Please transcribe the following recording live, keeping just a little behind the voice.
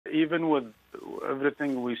even with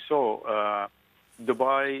everything we saw,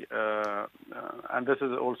 Dubai, and this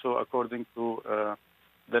is also according to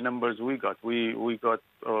the numbers we got. We got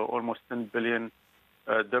almost 10 billion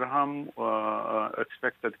dirham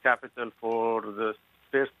expected capital for the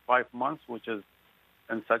first 5 months, which is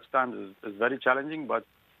in such times is very challenging, but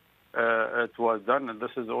it was done. And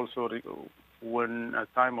this is also when a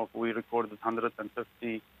time of we recorded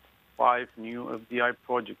 155 new FDI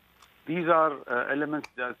projects. These are elements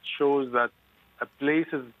that shows that a place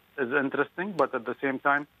is interesting, but at the same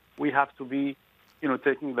time, we have to be,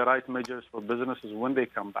 taking the right measures for businesses when they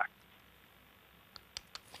come back.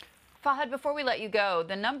 Fahad, before we let you go,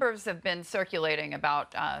 the numbers have been circulating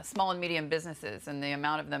about small and medium businesses and the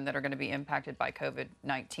amount of them that are going to be impacted by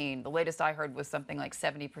COVID-19. The latest I heard was something like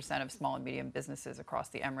 70% of small and medium businesses across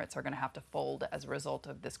the Emirates are going to have to fold as a result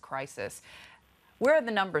of this crisis. Where are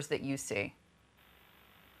the numbers that you see?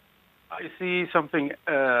 I see something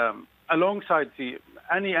alongside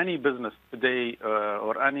any business today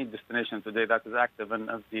or any destination today that is active in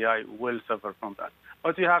FDI will suffer from that.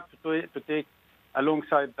 But you have to take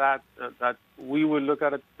alongside that, that we will look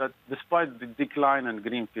at it that despite the decline in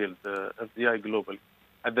greenfield FDI globally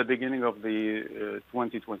at the beginning of the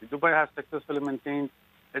 2020, Dubai has successfully maintained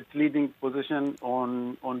its leading position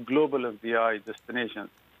on global FDI destinations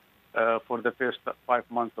for the first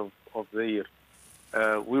 5 months of the year.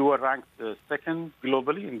 We were ranked second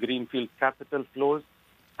globally in greenfield capital flows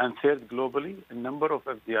and third globally in number of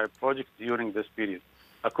FDI projects during this period,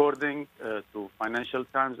 according to Financial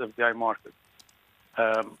Times FDI market.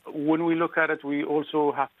 When we look at it, we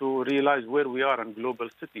also have to realize where we are in global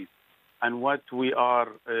cities and what we are,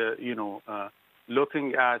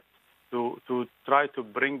 looking at to try to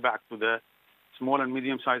bring back to the small and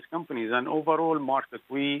medium-sized companies. And overall market,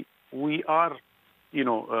 we are,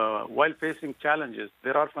 while facing challenges,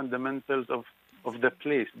 there are fundamentals of the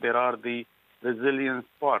place. There are the resilience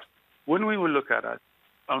parts. When we will look at it,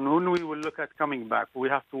 and when we will look at coming back, we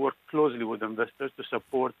have to work closely with investors to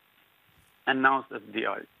support announced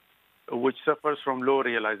FDI, which suffers from low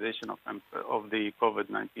realization of the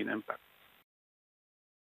COVID-19 impact.